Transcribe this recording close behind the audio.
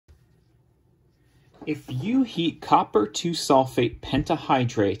If you heat copper 2 sulfate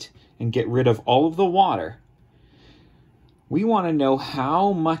pentahydrate and get rid of all of the water, we want to know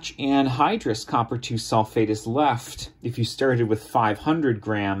how much anhydrous copper 2 sulfate is left if you started with 500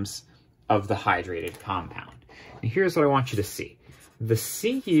 grams of the hydrated compound. And here's what I want you to see. The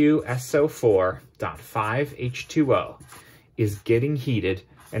CuSO4.5H2O is getting heated,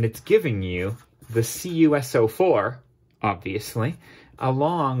 and it's giving you the CuSO4, obviously,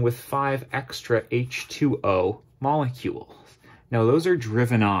 along with 5 extra H2O molecules. Now, those are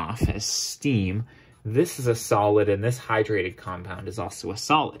driven off as steam. This is a solid, and this hydrated compound is also a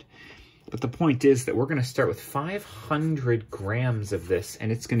solid. But the point is that we're going to start with 500 grams of this,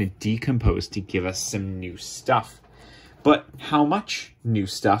 and it's going to decompose to give us some new stuff. But how much new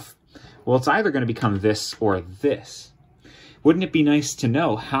stuff? Well, it's either going to become this or this. Wouldn't it be nice to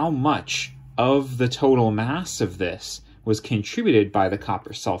know how much of the total mass of this was contributed by the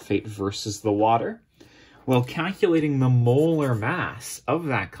copper sulfate versus the water? Well, calculating the molar mass of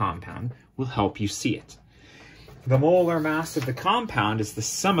that compound will help you see it. The molar mass of the compound is the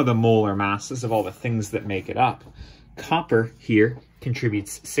sum of the molar masses of all the things that make it up. Copper here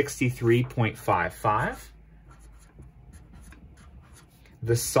contributes 63.55.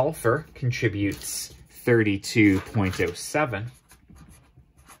 The sulfur contributes 32.07.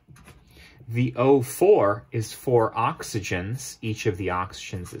 The O4 is 4 oxygens. Each of the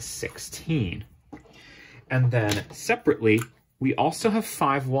oxygens is 16. And then separately, we also have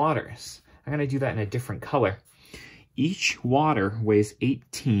 5 waters. I'm going to do that in a different color. Each water weighs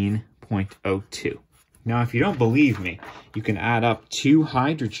 18.02. Now, if you don't believe me, you can add up 2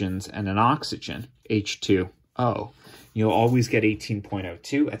 hydrogens and an oxygen, H2O. You'll always get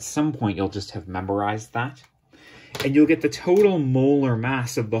 18.02. At some point, you'll just have memorized that. And you'll get the total molar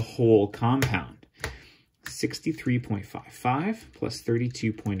mass of the whole compound. 63.55 plus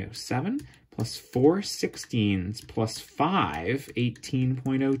 32.07 plus 4 16s plus 5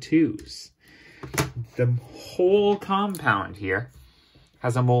 18.02s. The whole compound here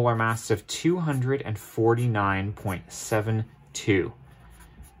has a molar mass of 249.72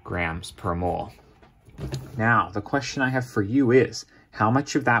 grams per mole. Now, the question I have for you is, how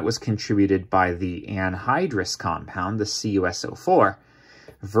much of that was contributed by the anhydrous compound, the CuSO4,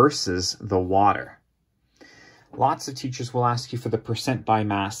 versus the water? Lots of teachers will ask you for the percent by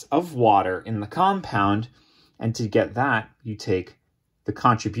mass of water in the compound, and to get that, you take the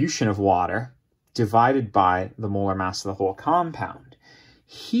contribution of water divided by the molar mass of the whole compound.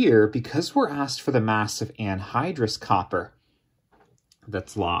 Here, because we're asked for the mass of anhydrous copper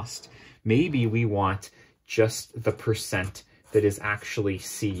that's lost, maybe we want just the percent that is actually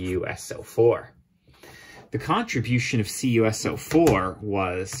CuSO4. The contribution of CuSO4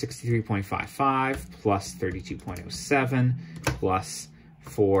 was 63.55 plus 32.07 plus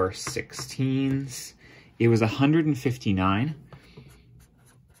 4 16s. It was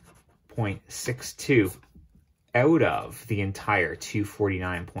 159.62 out of the entire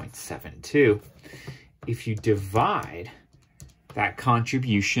 249.72. If you divide that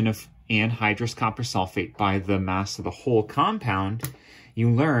contribution of anhydrous copper sulfate by the mass of the whole compound, you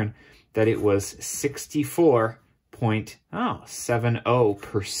learn that it was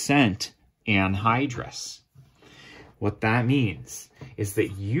 64.70% anhydrous. What that means is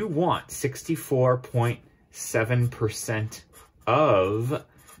that you want 64.7% of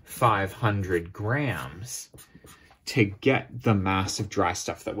 500 grams to get the mass of dry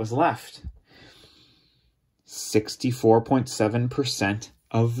stuff that was left. 64.7%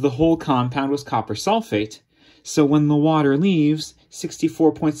 of the whole compound was copper sulfate. So when the water leaves,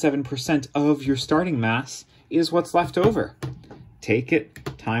 64.7% of your starting mass is what's left over. Take it,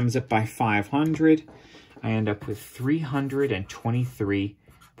 times it by 500. I end up with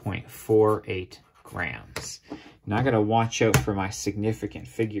 323.48 grams. Now I gotta watch out for my significant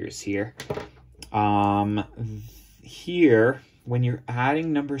figures here. Here, when you're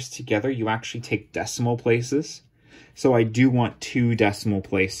adding numbers together, you actually take decimal places. So I do want 2 decimal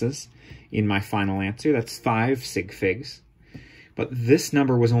places in my final answer. That's 5 sig figs. But this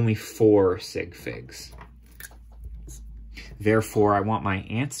number was only 4 sig figs. Therefore, I want my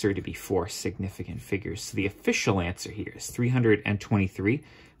answer to be 4 significant figures. So the official answer here is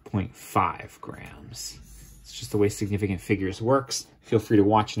 323.5 grams. It's just the way significant figures works. Feel free to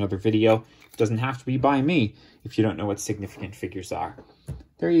watch another video. It doesn't have to be by me if you don't know what significant figures are.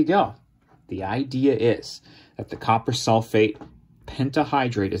 There you go. The idea is that the copper sulfate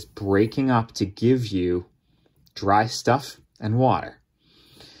pentahydrate is breaking up to give you dry stuff and water.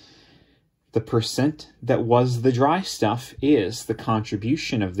 The percent that was the dry stuff is the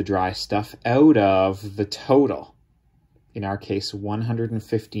contribution of the dry stuff out of the total. In our case,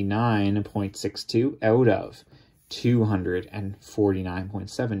 159.62 out of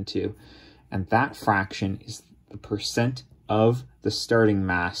 249.72. And that fraction is the percent of the starting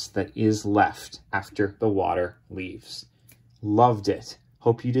mass that is left after the water leaves. Loved it.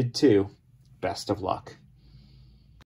 Hope you did too. Best of luck.